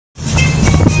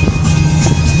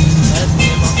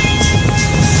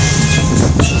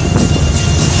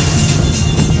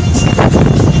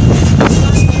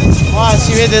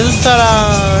vede tutta la...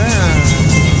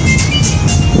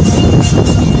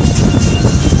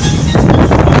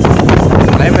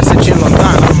 La MSC è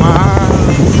lontano, ma...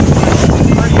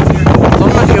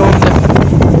 Madonna che onde!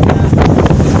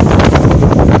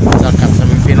 Sa cazzo,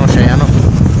 siamo in pieno oceano.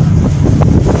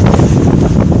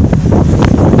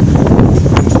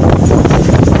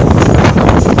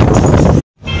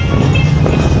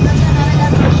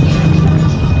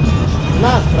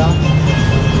 Un'altra?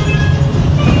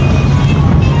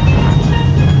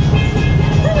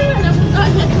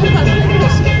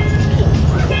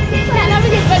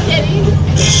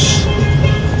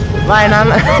 Vai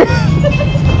Nan.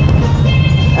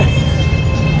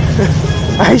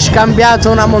 Hai scambiato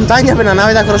una montagna per una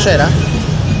nave da crociera?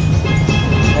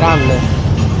 Grande.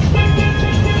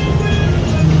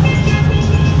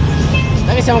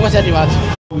 Dai che siamo quasi arrivati.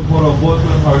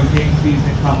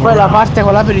 Poi la parte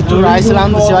con la p.2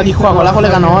 Island si va di qua, con la con le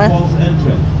canoe.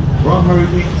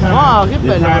 Wow, che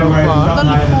bello però qua, guarda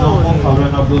lì fuori.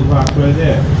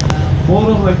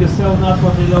 Photos like yourself not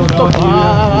familiar with our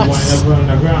area, we wind up running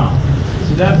aground.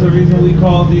 So that's the reason we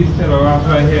call these little rocks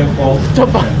right here false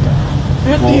entrance.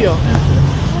 Oddio.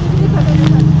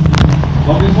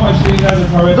 But before I show you guys the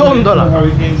correct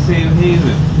hurricane safe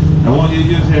haven, I want you to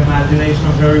use your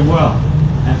imagination very well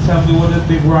and tell me what this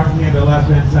big rock here on the left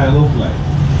hand side looks like.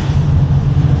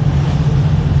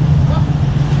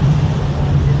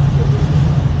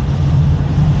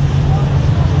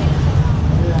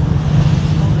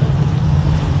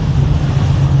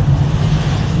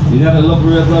 You gotta look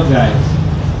real good, guys.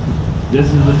 This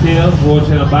is the tail,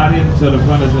 fortune the body, so the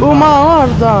front is the top. Ma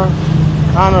guarda!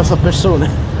 Ah no, sono persone.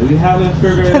 We haven't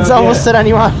figured it out Pensavo fossero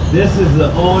animali. This is the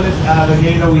oldest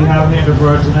alligator we have here in the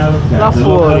Virgin Islands. Là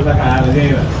fuori. Like an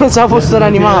alligator. Pensavo fossero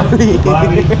animali.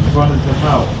 Body, front is the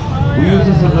mouth. We use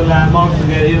this as a landmark to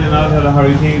get in and out of the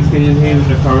hurricane station here in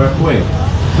the correct way.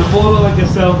 So photo like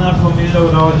yourself not familiar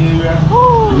with our area,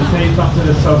 you say come to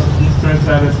the southeastern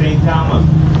side of St. Thomas.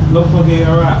 Look for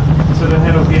Gator Rock. So the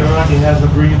head of Gator Rock, it has a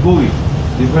green buoy.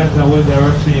 Depends on which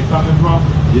direction you're coming from,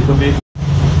 you can make.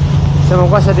 Siamo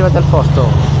quasi arrivati al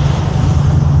porto.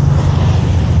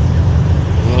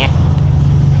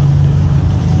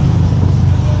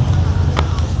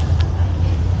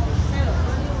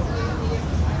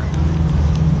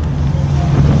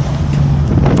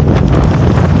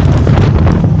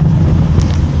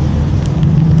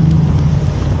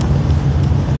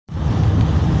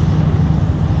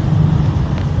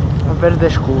 Verde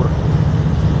scuro.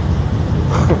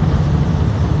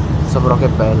 Sopra che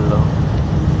bello.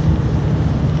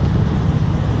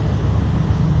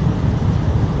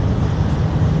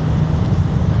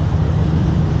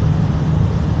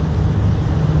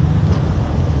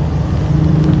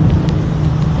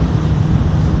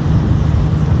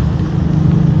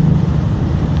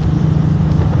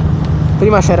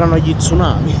 Prima c'erano gli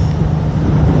tsunami.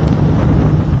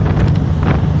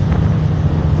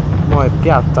 Mo' è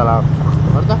piatta l'acqua.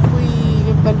 Guarda qui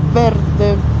che bel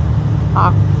verde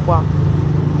acqua.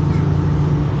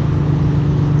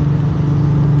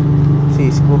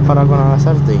 Sì, si può paragonare alla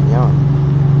Sardegna,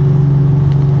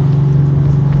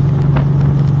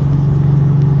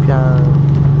 ma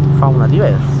fauna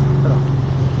diversa però.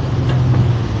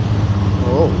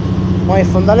 Oh, ma il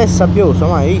fondale è sabbioso,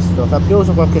 ma hai visto?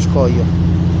 Sabbioso qualche scoglio.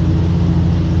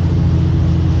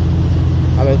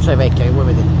 Vabbè, tu sei vecchia, che vuoi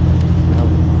vedere?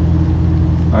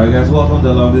 Alright guys, welcome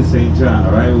to Love This St. John,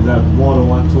 alright? We got more than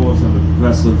one tour on the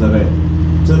vessel today.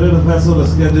 Today the vessel is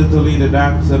scheduled to leave the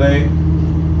dock today,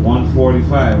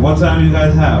 1:45. What time do you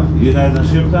guys have? You guys on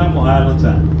ship time or island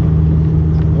time?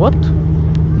 What?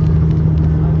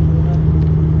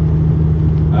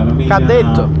 I don't mean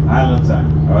Cadetto. Island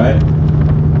time, alright?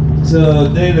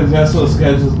 Today the vessel is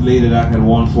scheduled to leave the dock at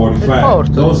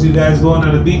 1:45. Those of you guys going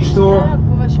on the beach tour,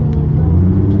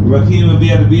 Raheem will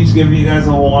be at the beach giving you guys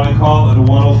a warning call at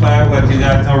 105. Let you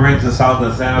guys know range the south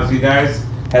and stand up. You guys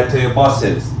head to your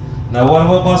buses. Now,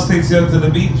 whatever bus takes you up to the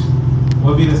beach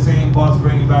will be the same bus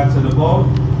bringing you back to the boat.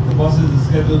 The buses are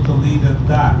scheduled to leave the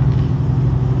dock,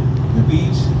 the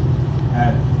beach,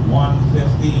 at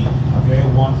 1:15. Okay,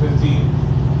 1:15.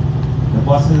 The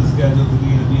buses are scheduled to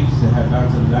leave the beach to head back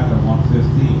to the dock at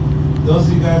 1:15. Those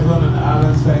of you guys going on the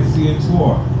island sightseeing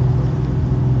tour,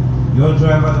 your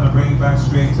driver is going to bring you back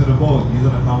straight to the boat. You're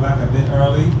going to come back a bit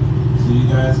early so you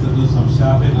guys can do some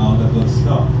shopping, all the good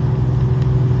stuff.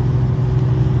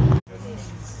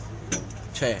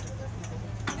 C'è.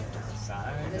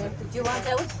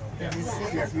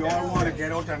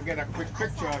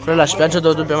 Quella è la spiaggia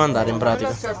dove dobbiamo andare in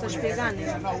pratica. Sto spiegando.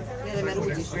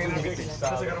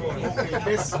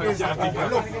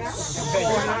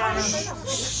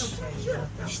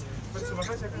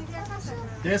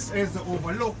 This is the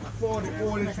overlook for the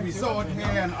oldest resort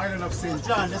here on the island of St.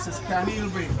 John. This is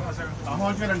caraibi,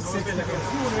 160 units,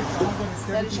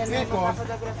 170 acres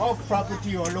of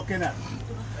property you're looking at.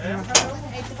 The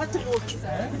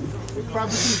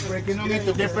property is breaking down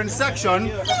into different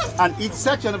sections, and each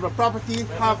section of the property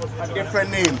have a different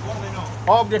name.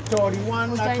 Of the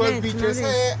 31 natural beaches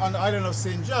here on the island of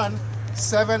St. John,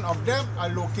 7 of them are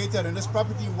located in this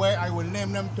property where I will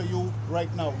name them to you right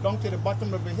now. Down to the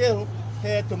bottom of the hill,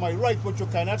 here to my right, which you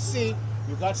cannot see,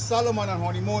 you got Solomon and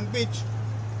Honeymoon Beach.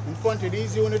 In front of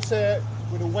these units here,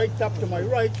 with the white top to my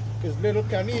right, is Little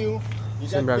Canoe. You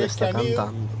got Big Canoe,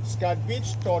 Scott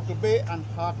Beach, Turtle Bay, and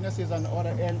Harkness is on the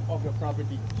other end of the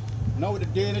property. Now the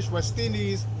Danish West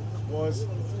Indies was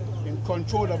in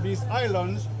control of these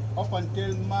islands up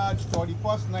until March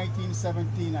 31st,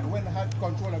 1917. And when they had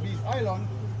control of these islands,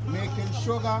 making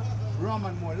sugar, rum,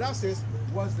 and molasses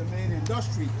was the main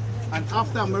industry. And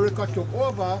after America took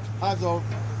over, as of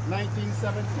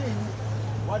 1917,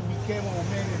 what became our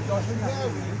main industry here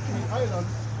with the 3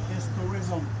 islands is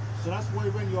tourism. So that's why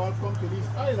when you all come to these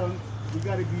islands, you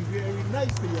gotta be very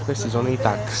nice to yourself. Questi sono i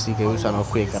taxi che usano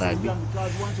qui ai Caraibi.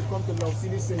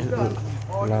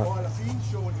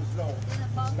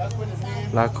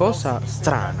 La cosa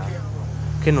strana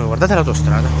che noi, guardate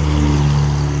l'autostrada,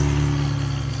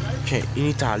 cioè in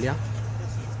Italia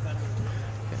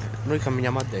noi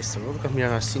camminiamo a destra, loro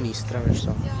camminano a sinistra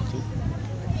verso sì.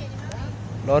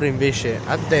 Loro invece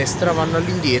a destra vanno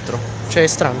all'indietro, cioè è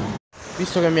strano.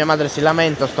 Visto che mia madre si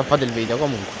lamenta, ho stoppato il video.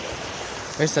 Comunque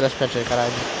questa è la spiaggia dei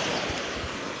Caraibi.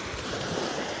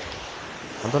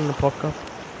 Madonna porca,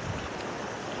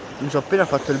 mi sono appena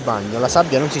fatto il bagno, la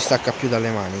sabbia non si stacca più dalle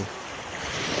mani,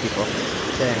 tipo,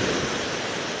 cioè,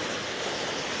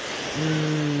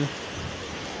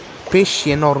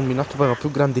 pesci enormi, no? Proprio più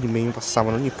grandi di me, mi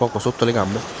passavano ogni poco sotto le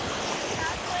gambe,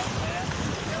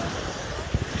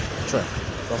 cioè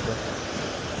proprio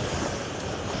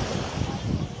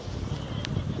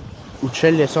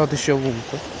uccelli esotici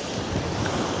ovunque.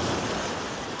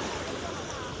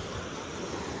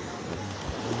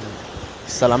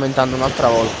 Sta lamentando un'altra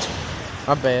volta.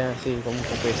 Vabbè, sì,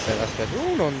 comunque questa è la spiaggia.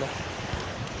 Un'onda.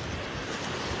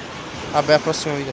 Vabbè, al prossimo video.